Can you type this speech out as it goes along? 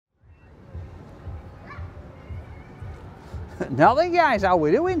Nothing guys, how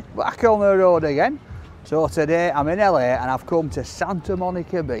we doing? Back on the road again. So today I'm in LA and I've come to Santa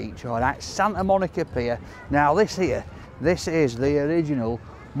Monica Beach, alright, Santa Monica Pier. Now this here, this is the original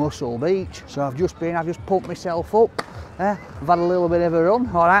Muscle Beach. So I've just pumped myself up, I've had a little bit of a run,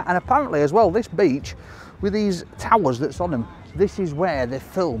 alright, and apparently as well this beach, with these towers that's on them, this is where they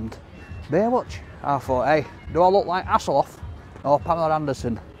filmed Baywatch. I thought, hey, do I look like Hasselhoff or Pamela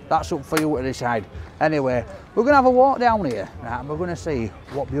Anderson? That's up for you to decide. Anyway, we're going to have a walk down here, right, and we're going to see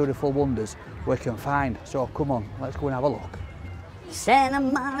what beautiful wonders we can find. So come on, let's go and have a look. Santa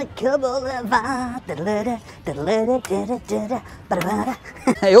Monica Boulevard.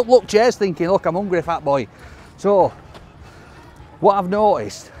 Hey, up look, Chair's thinking, look, I'm hungry, fat boy. So, what I've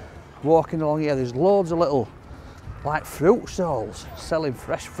noticed, walking along here, there's loads of little, like, fruit stalls selling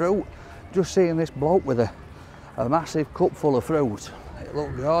fresh fruit. Just seeing this bloke with a massive cup full of fruit. It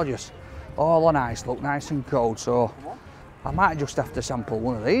looked gorgeous. All on ice, look nice and cold, so I might just have to sample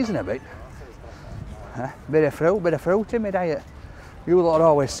one of these in a bit. Bit of fruit in my diet. You lot are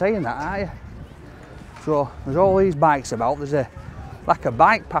always saying that, aren't you? So there's all these bikes about. There's like a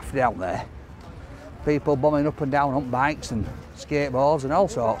bike path down there. People bombing up and down on bikes and skateboards and all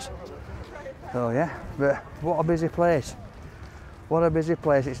sorts. So yeah, but what a busy place. What a busy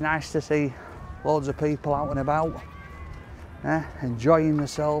place. It's nice to see loads of people out and about, enjoying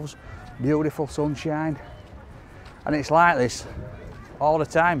themselves. Beautiful sunshine, and it's like this all the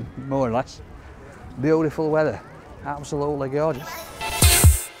time, more or less. Beautiful weather, absolutely gorgeous.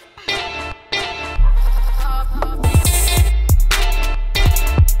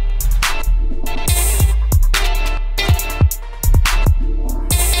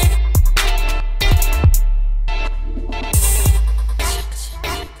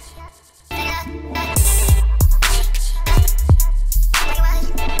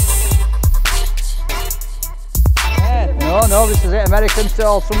 No, this is it, American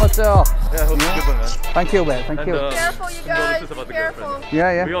stall, summer tour. Yeah, hope it's a good one, man. Thank you, mate, thank you. Careful, you guys, be careful.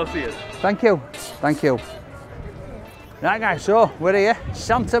 Yeah. We all see it. Thank you. Right guys, so we're here,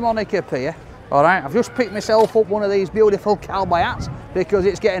 Santa Monica Pier. Alright, I've just picked myself up one of these beautiful cowboy hats because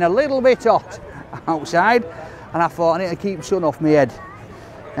it's getting a little bit hot outside and I thought I need to keep sun off my head.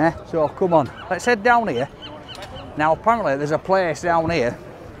 So come on, let's head down here. Now apparently there's a place down here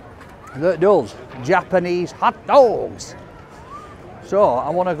that does Japanese hot dogs. So I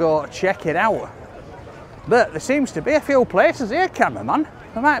want to go check it out. But there seems to be a few places here, cameraman.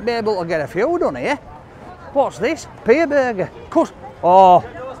 I might be able to get a few done here. What's this? PIER burger. Oh,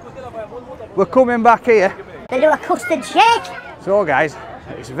 we're coming back here. They do a custard shake. So guys,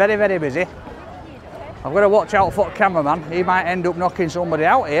 it's very, very busy. I've got to watch out for the cameraman. He might end up knocking somebody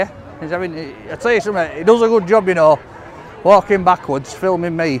out here. I tell you something, he does a good job, you know, walking backwards,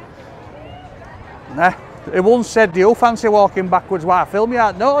 filming me. He once said, do you fancy walking backwards while I film you?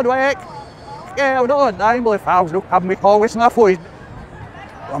 No, do I? Yeah, no, I'm only fouls, look, have me always enough with.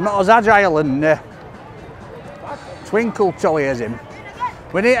 I'm not as agile and twinkle toy as him.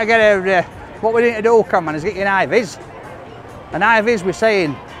 We need to get what we need to do, cameraman, is get you an high-vis. An high-vis, we're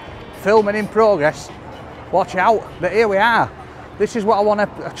saying, filming in progress, watch out, but here we are. This is what I want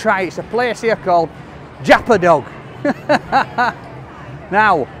to try. It's a place here called Japadog.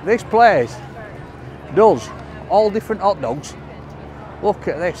 Now, this place does all different hot dogs. Look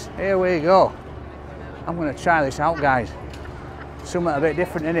at this, here we go. I'm going to try this out, guys. Something a bit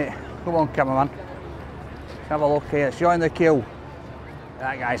different, innit? Come on, cameraman. Let's have a look here, join the queue.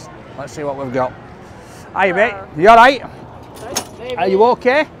 Right guys, let's see what we've got. Hi mate, you alright? Are you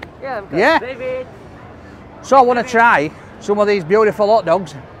okay? Yeah, I'm good. Yeah? David. So I want to try some of these beautiful hot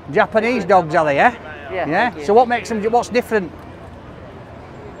dogs. Japanese dogs, are they, yeah? Yeah. So what makes them, what's different?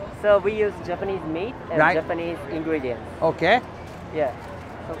 So we use Japanese meat and Japanese ingredients. Okay. Yeah.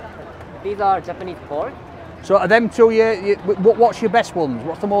 So these are Japanese pork. So are them two, what's your best ones?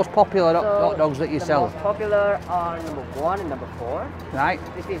 What's the most popular hot dogs that you sell? The most popular are number 1 and number 4. Right.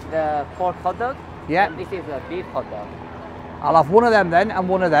 This is the pork hot dog. Yeah. And this is a beef hot dog. I'll have one of them then and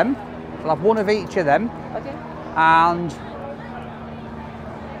one of them. I'll have one of each of them. Okay. And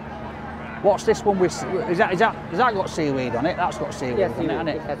what's this one with? Is that got seaweed on it? That's got seaweed on it, hasn't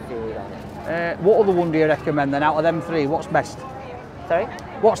it? It has seaweed on it. What other one do you recommend then out of them three? What's best? Sorry?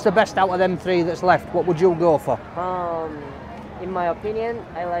 What's the best out of them three that's left? What would you go for? In my opinion,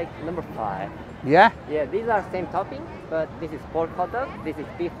 I like number 5. Yeah? Yeah, these are same topping, but this is pork hot dog, this is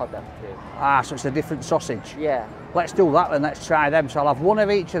beef hot dog too. Ah, so it's a different sausage. Yeah. Let's do that then, let's try them. So I'll have one of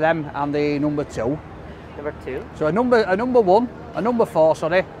each of them and the number 2. Number 2. So a number 1, a number 4,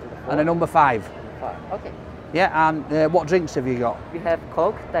 sorry, and a number 5. Okay. Yeah, and what drinks have you got? We have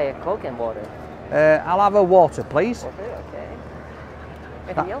Coke, Diet Coke and water. I'll have a water, please. Water, okay.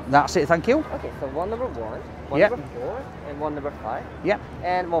 Anything else? That's it, thank you. Okay, so one number 1, one Yep. number 4, and one number 5. Yep.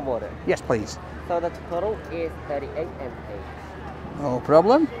 And one water. Yes, please. So the total is 38 and 8. No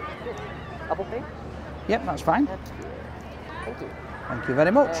problem. Apple Pay? Yep, that's fine. Thank you. Thank you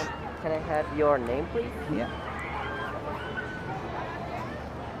very much. And can I have your name, please? Yeah.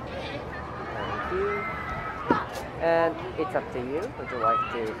 Thank you. And it's up to you. Would you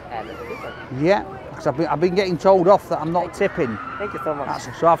like to add a tip? Yeah, because I've been getting told off that I'm not tipping. Thank you so much.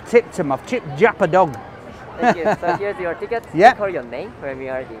 So I've tipped him. I've tipped Japa Dog. Thank you. So here's your ticket. Yeah. Call your name when we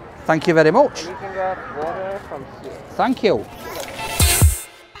are here. Thank you very much. And you can grab water from here. Thank you.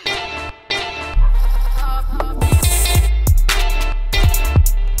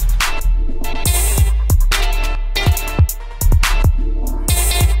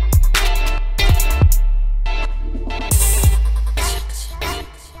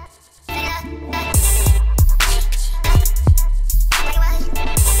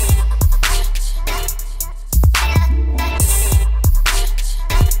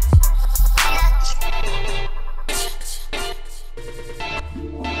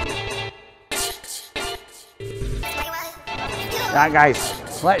 Right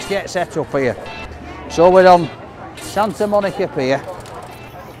guys, let's get set up here. So we're on Santa Monica Pier.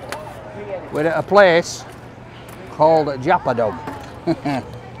 We're at a place called Japa Dog.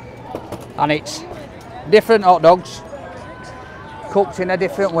 And it's different hot dogs cooked in a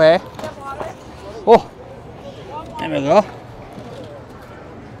different way. Oh, there we go.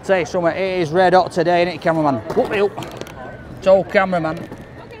 Tell you something, it is red hot today, innit, cameraman? Whoop me up. Tall cameraman.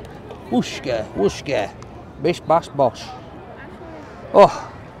 Whooshka, whooshka. Bish bash bosh.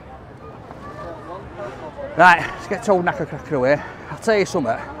 Oh. Right, let's get told knacker cracker away. I'll tell you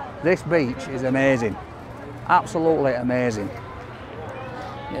something, this beach is amazing. Absolutely amazing.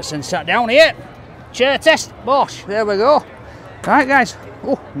 Get and sat down here. Chair test, bosh, there we go. Right guys,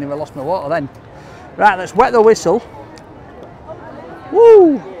 oh, nearly lost my water then. Right, let's wet the whistle.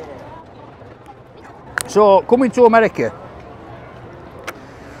 Woo! So, coming to America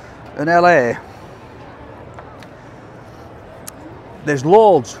and LA, there's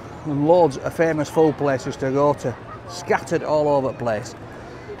loads and loads of famous food places to go to, scattered all over the place.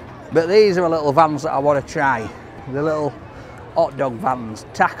 But these are the little vans that I want to try. The little hot dog vans,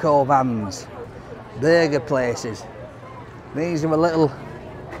 taco vans, burger places. These are the little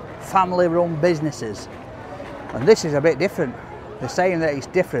family run businesses. And this is a bit different. They're saying that it's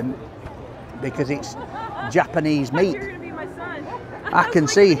different because it's Japanese meat. I can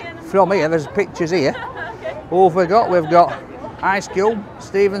see from here, there's pictures here. Who have we got? We've got Ice Cube,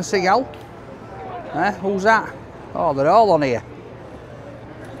 Steven Seagal. Who's that? Oh, they're all on here.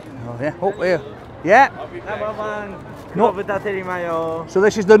 Oh yeah, up here. Yeah. No. So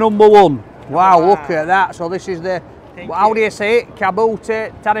this is the number one. Wow, look at that. So this is the, how do you say it?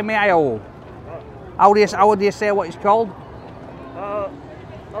 Kabute Tarimiayo. How do you say what it's called?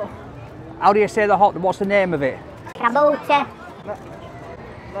 How do you say the hot, what's the name of it? Kabute.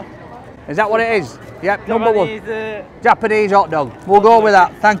 Is that what it is? Yep, number one. Japanese hot dog. We'll go with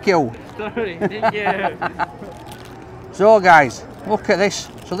that, thank you. Sorry, thank you. So guys, look at this.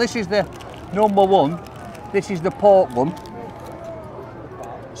 So this is the number one. This is the pork bun.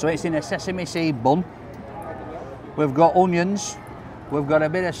 So it's in a sesame seed bun. We've got onions. We've got a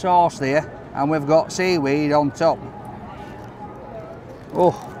bit of sauce there. And we've got seaweed on top.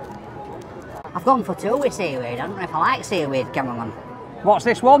 Oh. I've gone for 2 with seaweed. I don't know if I like seaweed, cameraman. What's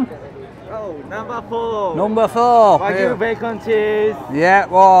this one? Oh, number 4. Number 4. Wagyu bacon cheese. Yeah,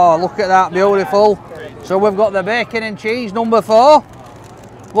 whoa, look at that, beautiful. So we've got the bacon and cheese, number 4.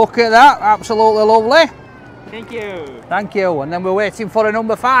 Look at that, absolutely lovely. Thank you. Thank you. And then we're waiting for a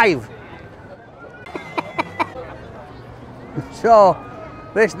number 5. So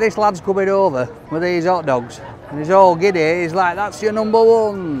this lad's coming over with these hot dogs and he's all giddy. He's like, that's your number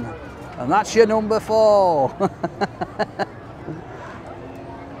 1 and that's your number 4.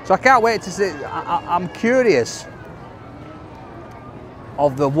 So I can't wait to see. I'm curious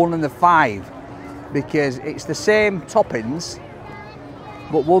of the 1 and the 5 because it's the same toppings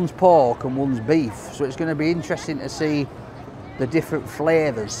but one's pork and one's beef, so it's going to be interesting to see the different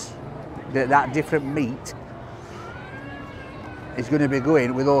flavours that different meat is going to be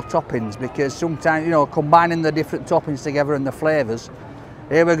going with those toppings, because sometimes, you know, combining the different toppings together and the flavours.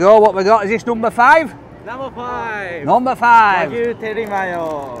 Here we go, what we got, is this number 5? Number 5. Number 5. Wagyu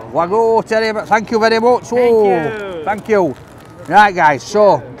terimayo. Wagyu terimayo, thank you very much. Thank you. Thank you. Right guys,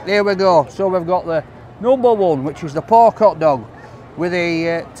 so here we go. So we've got the number 1, which is the pork hot dog with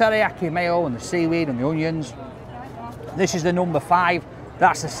the teriyaki mayo and the seaweed and the onions. This is the number 5.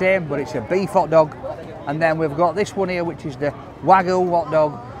 That's the same, but it's a beef hot dog. And then we've got this one here, which is the Wagyu hot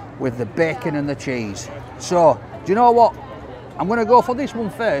dog with the bacon and the cheese. So, do you know what? I'm going to go for this one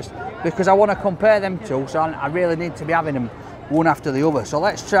first because I want to compare them two, so I really need to be having them one after the other. So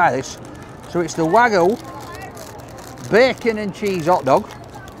let's try this. So it's the Wagyu bacon and cheese hot dog.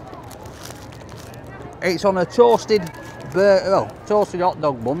 It's on a toasted hot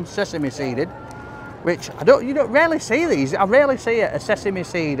dog bun, sesame seeded, which you don't rarely see these. I rarely see a sesame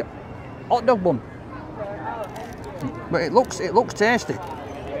seed hot dog bun, but it looks tasty.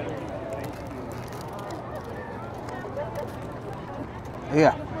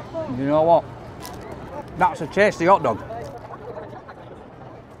 Yeah, you know what? That's a tasty hot dog.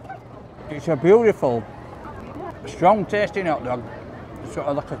 It's a beautiful, strong tasting hot dog. Sort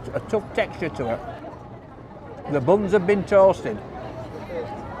of like a tough texture to it. The buns have been toasted.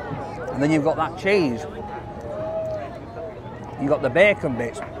 And then you've got that cheese. You've got the bacon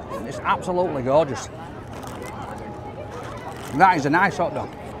bits. It's absolutely gorgeous. That is a nice hot dog.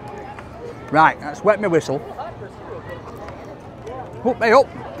 Right, let's wet my whistle. Hook me up.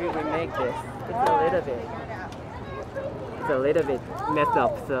 We make this. It's a little bit messed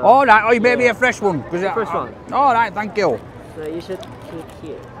up. So. All right. Oh, you made me a fresh one. The first one. All right. Thank you. So you should keep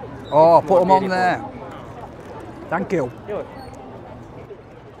here. Oh, it's put them on beautiful. there. Thank you. Sure.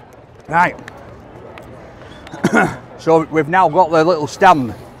 Right. So we've now got the little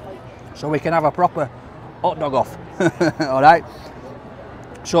stand, so we can have a proper hot dog off. All right.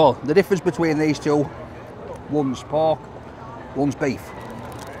 So the difference between these two, one's pork, one's beef.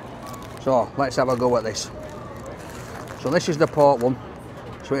 So let's have a go at this. So this is the pork one.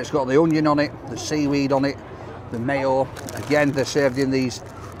 So it's got the onion on it, the seaweed on it, the mayo. Again, they're served in these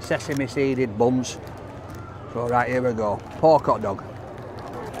sesame seeded buns. So right, here we go. Pork hot dog.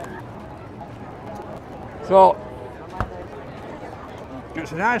 So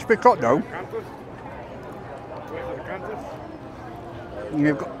it's a nice big hot dog.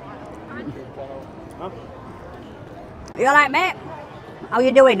 You've got. You alright, mate? How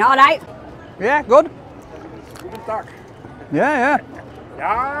you doing? Alright? Yeah, good. Guten Tag. Yeah.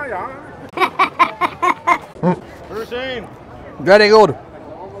 Ja, ja. Grüß. Very good.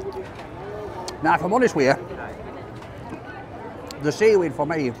 Now, if I'm honest with you, the seaweed for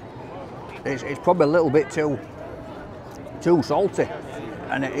me is probably a little bit too salty,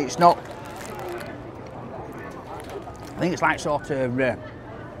 and it's not. I think it's like sort of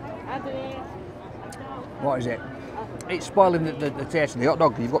what is it? It's spoiling the taste of the hot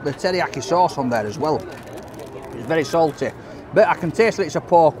dog. You've got the teriyaki sauce on there as well. It's very salty, but I can taste that it's a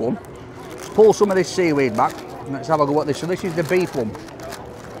pork one. Let's pull some of this seaweed back. Let's have a go at this. So this is the beef one.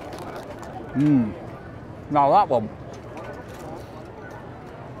 Now that one,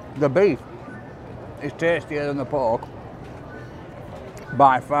 the beef is tastier than the pork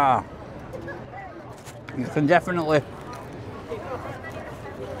by far. You can definitely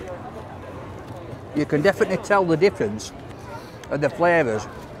tell the difference of the flavours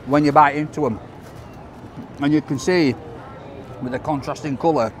when you bite into them, and you can see with the contrasting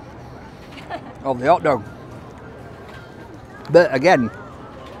colour of the hot dog. But again,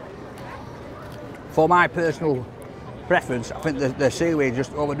 for my personal preference, I think the seaweed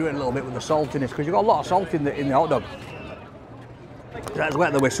just overdoing it a little bit with the saltiness, because you've got a lot of salt in the hot dog. So let's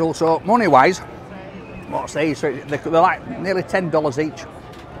wet the whistle. So money wise, what's these? So they're like nearly $10 each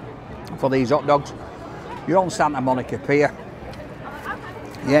for these hot dogs. You're on Santa Monica Pier.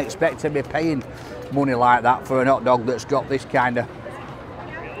 You expect to be paying money like that for an hot dog that's got this kind of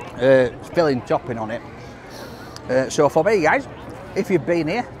filling topping on it. So for me, guys, if you've been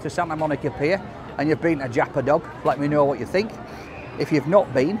here to Santa Monica Pier and you've been to Japa Dog, let me know what you think. If you've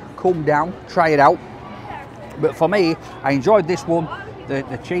not been, come down, try it out. But for me, I enjoyed this one,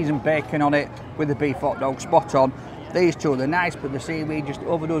 the cheese and bacon on it with the beef hot dog, spot on. These two, they're nice, but the seaweed just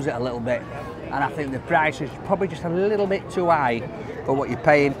overdoes it a little bit. And I think the price is probably just a little bit too high for what you're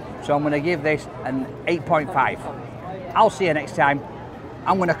paying. So I'm going to give this an 8.5. I'll see you next time.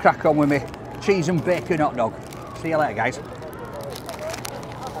 I'm going to crack on with my cheese and bacon hot dog. See you later, guys.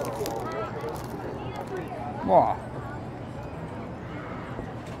 Whoa.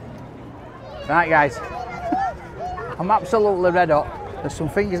 Right, guys. I'm absolutely red hot. There's some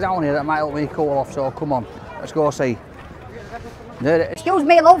things down here that might help me cool off, so come on, let's go see. Excuse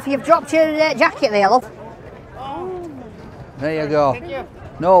me, love, you've dropped your jacket there, love. There you go. Thank you.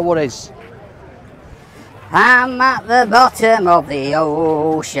 No worries. I'm at the bottom of the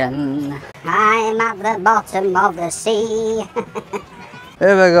ocean. I'm at the bottom of the sea.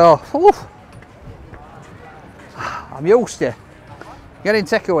 Here we go. Oof. I'm used to getting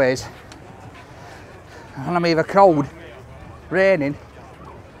takeaways, and I'm either cold, raining,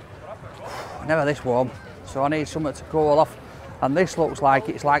 never this warm. So I need something to cool off. And this looks like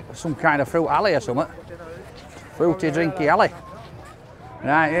it's like some kind of fruit alley or something. Fruity, drinky alley.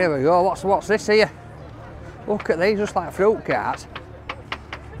 Right, here we go. What's this here? Look at these, just like fruit carts.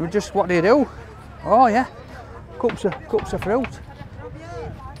 Just what do you do? Oh yeah, cups of fruit.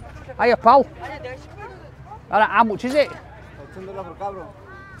 Hiya, pal. How much is it?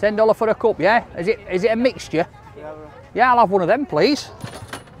 $10 for a cup, yeah? Is it a mixture? Yeah, bro. Yeah, I'll have one of them, please.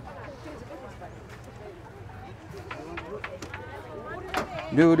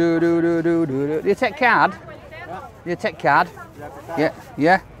 Do you take card? Yeah. Do you take card? Yeah.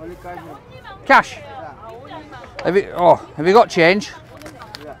 Yeah. Only cash. Cash? Yeah. Have you got change?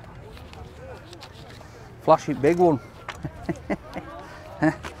 Yeah. Flash it, big one.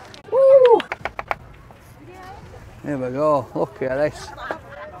 Woo! Here we go. Look at this.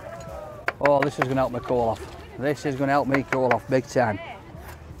 Oh, this is going to help me cool off. This is going to help me cool off big time.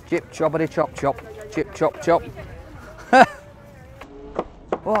 Chip choppity chop chop. Chip chop chop.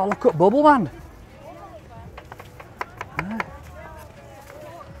 Oh, look at Bubble Man.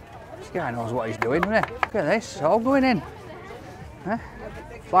 This guy knows what he's doing, doesn't he? Look at this, it's all going in.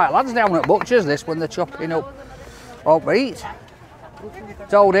 It's like lads down at butchers, this, when they're chopping up meat.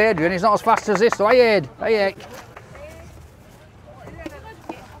 It's old Adrian, he's not as fast as this, so hey Ed, hey Ed.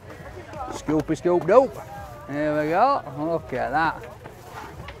 Scoopy scoop dope. Here we go, look at that.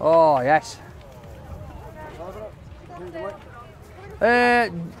 Oh yes.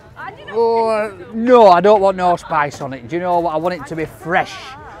 No, I don't want no spice on it. Do you know what? I want it to be fresh.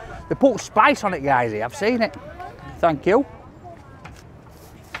 They put spice on it, guys. I've seen it. Thank you.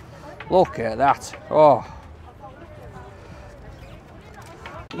 Look at that. Oh.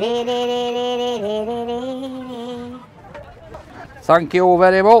 Thank you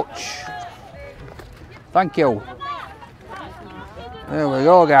very much. Thank you. There we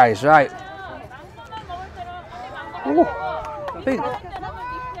go, guys. Right. Ooh.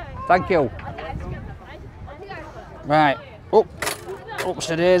 Thank you. Right, up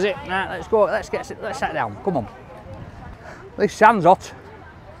to daisy. Right, let's go. Let's sit down. Come on. This sand's hot.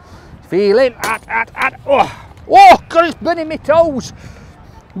 Feeling hot. Oh, God! It's burning my toes,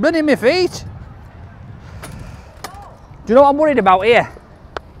 burning my feet. Do you know what I'm worried about here?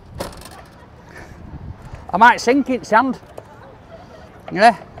 I might sink in sand.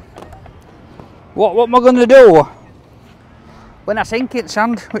 Yeah. What am I going to do? When I sink in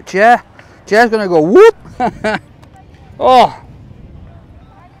sand with chair's going to go whoop. Oh.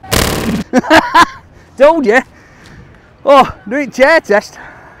 Told you. Oh, doing chair test.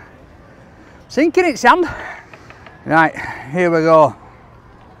 Sinking in sand. Right, here we go.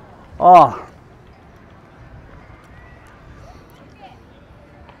 Oh.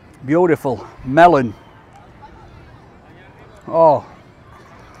 Beautiful melon. Oh.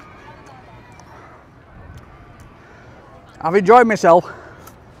 I've enjoyed myself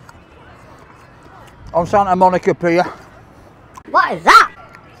on Santa Monica Pier. What is that?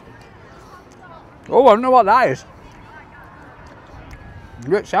 Oh, I don't know what that is. A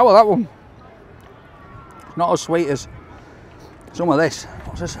bit sour, that one. It's not as sweet as some of this.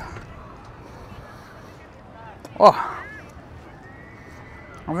 What's this? Oh,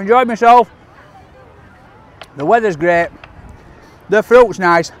 I've enjoyed myself. The weather's great. The fruit's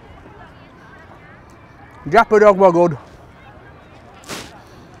nice. Japper dog were good.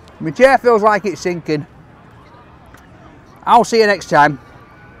 My chair feels like it's sinking. I'll see you next time.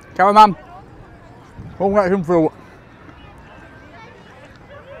 Cameraman, go and get some fruit.